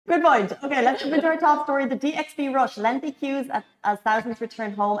Good point. Okay, let's move into our top story. The DXB rush, lengthy queues as thousands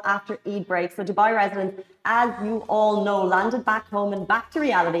return home after Eid break. So Dubai residents, as you all know, landed back home and back to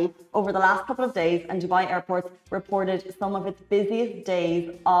reality over the last couple of days, and Dubai airports reported some of its busiest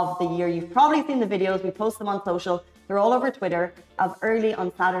days of the year. You've probably seen the videos. We post them on social. They're all over Twitter of early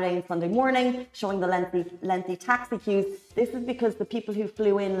on Saturday and Sunday morning, showing the lengthy taxi queues. This is because the people who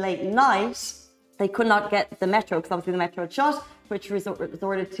flew in late night, they could not get the metro because obviously the metro had shut, which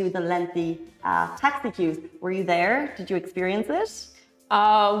resorted to the lengthy taxi queues. Were you there? Did you experience it?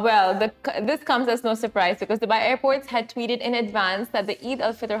 This comes as no surprise because Dubai airports had tweeted in advance that the Eid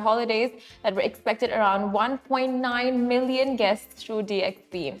al-Fitr holidays that were expected around 1.9 million guests through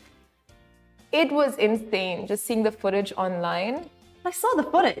DXB. It was insane just seeing the footage online. I saw the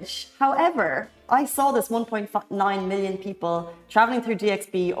footage. However, I saw this 1.9 million people traveling through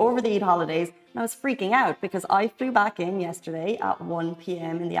DXB over the Eid holidays, and I was freaking out because I flew back in yesterday at 1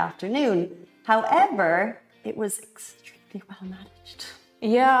 p.m. in the afternoon. However, it was extremely well managed.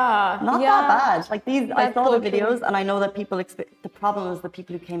 Yeah. Not that bad. Like I saw so the videos and I know that the problem was the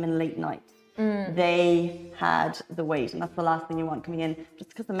people who came in late night. They had the wait, and that's the last thing you want coming in, just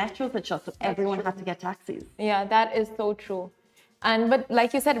because the metros had shut, so everyone had to get taxis. Yeah, that is so true. But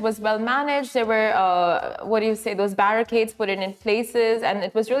like you said, it was well managed. There were, those barricades put in places, and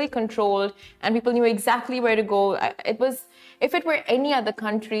it was really controlled, and people knew exactly where to go. If it were any other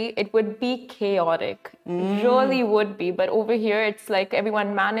country, it would be chaotic. It really would be. But over here, it's like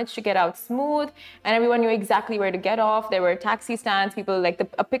everyone managed to get out smooth, and everyone knew exactly where to get off. There were taxi stands, people like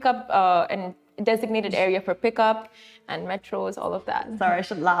a pickup and designated area for pickup, and metros, all of that. Sorry, I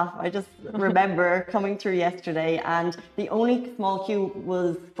should laugh. I just remember coming through yesterday and the only small queue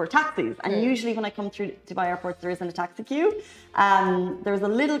was for taxis. And usually when I come through Dubai airports, there isn't a taxi queue. There's a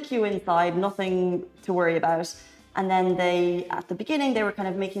little queue inside, nothing to worry about. And then at the beginning, they were kind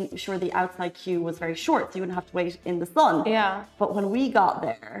of making sure the outside queue was very short, so you wouldn't have to wait in the sun. Yeah. But when we got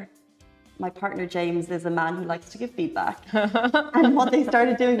there, my partner James is a man who likes to give feedback. And what they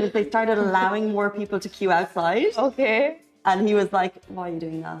started doing was they started allowing more people to queue outside. Okay. And he was like, why are you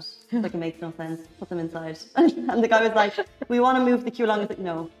doing that? Like, it makes no sense. Put them inside. And the guy was like, we want to move the queue along. I was like,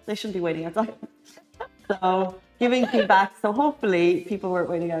 no, they shouldn't be waiting outside. So giving feedback. So hopefully people weren't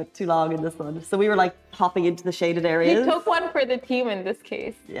waiting out too long in the sun. So we were like hopping into the shaded areas. He took one for the team in this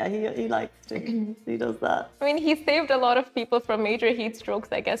case. Yeah, he likes to. He does that. I mean, he saved a lot of people from major heat strokes,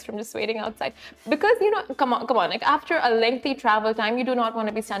 I guess, from just waiting outside. Because, come on. Like after a lengthy travel time, you do not want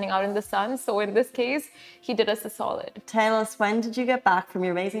to be standing out in the sun. So in this case, he did us a solid. Tell us, when did you get back from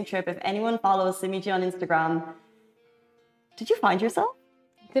your amazing trip? If anyone follows Simiji on Instagram, did you find yourself?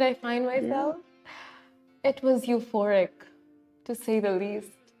 Did I find myself? Yeah. It was euphoric, to say the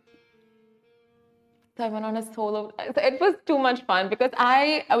least. So I went on a solo. It was too much fun because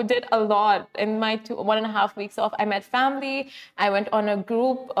I did a lot in my 1.5 weeks off. I met family. I went on a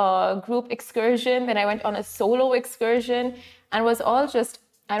group excursion. Then I went on a solo excursion, and it was all just,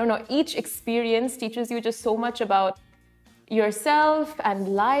 I don't know, each experience teaches you just so much about yourself and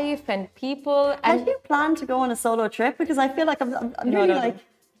life and people. And did you plan to go on a solo trip? Because I feel like I'm really like...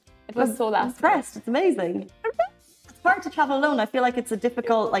 It was so last impressed. It's amazing. It's hard to travel alone. I feel like it's a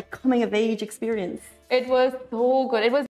difficult, like, coming of age experience. It was so good. It was